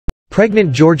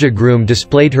Pregnant Georgia Groome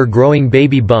displayed her growing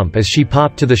baby bump as she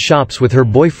popped to the shops with her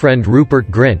boyfriend Rupert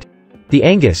Grint. The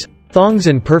Angus, Thongs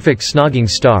and Perfect Snogging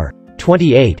star,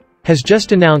 28, has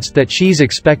just announced that she's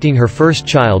expecting her first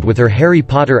child with her Harry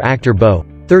Potter actor beau,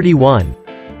 31.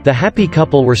 The happy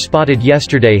couple were spotted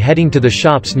yesterday heading to the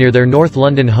shops near their North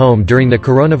London home during the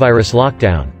coronavirus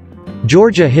lockdown.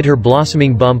 Georgia hid her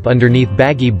blossoming bump underneath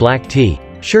baggy black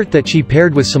t-shirt that she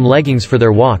paired with some leggings for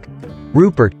their walk.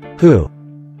 Rupert, who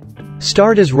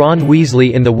starred as Ron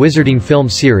Weasley in the Wizarding film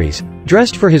series,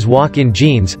 dressed for his walk in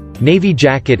jeans, navy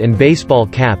jacket and baseball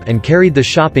cap and carried the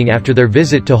shopping after their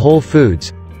visit to Whole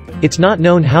Foods. It's not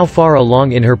known how far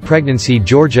along in her pregnancy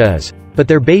Georgia is, but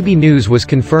their baby news was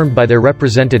confirmed by their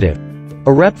representative.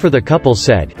 A rep for the couple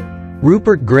said,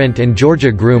 "Rupert Grint and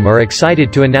Georgia Groome are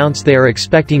excited to announce they are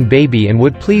expecting baby and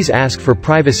would please ask for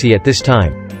privacy at this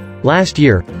time." Last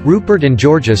year, Rupert and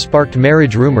Georgia sparked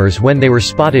marriage rumors when they were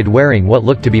spotted wearing what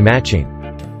looked to be matching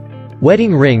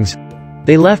wedding rings.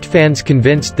 They left fans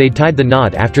convinced they'd tied the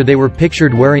knot after they were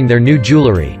pictured wearing their new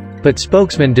jewelry, but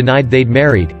spokesmen denied they'd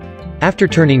married. After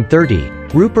turning 30,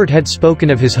 Rupert had spoken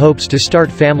of his hopes to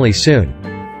start family soon.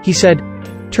 He said,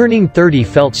 "Turning 30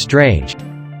 felt strange.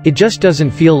 It just doesn't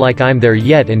feel like I'm there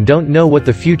yet and don't know what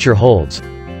the future holds.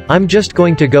 I'm just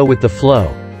going to go with the flow,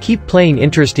 keep playing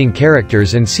interesting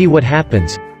characters and see what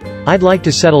happens. I'd like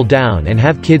to settle down and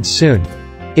have kids soon.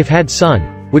 If had son,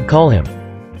 would call him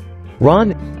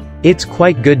Ron. It's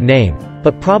quite good name,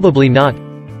 but probably not.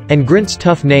 And Grint's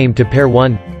tough name to pair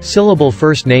one syllable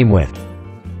first name with."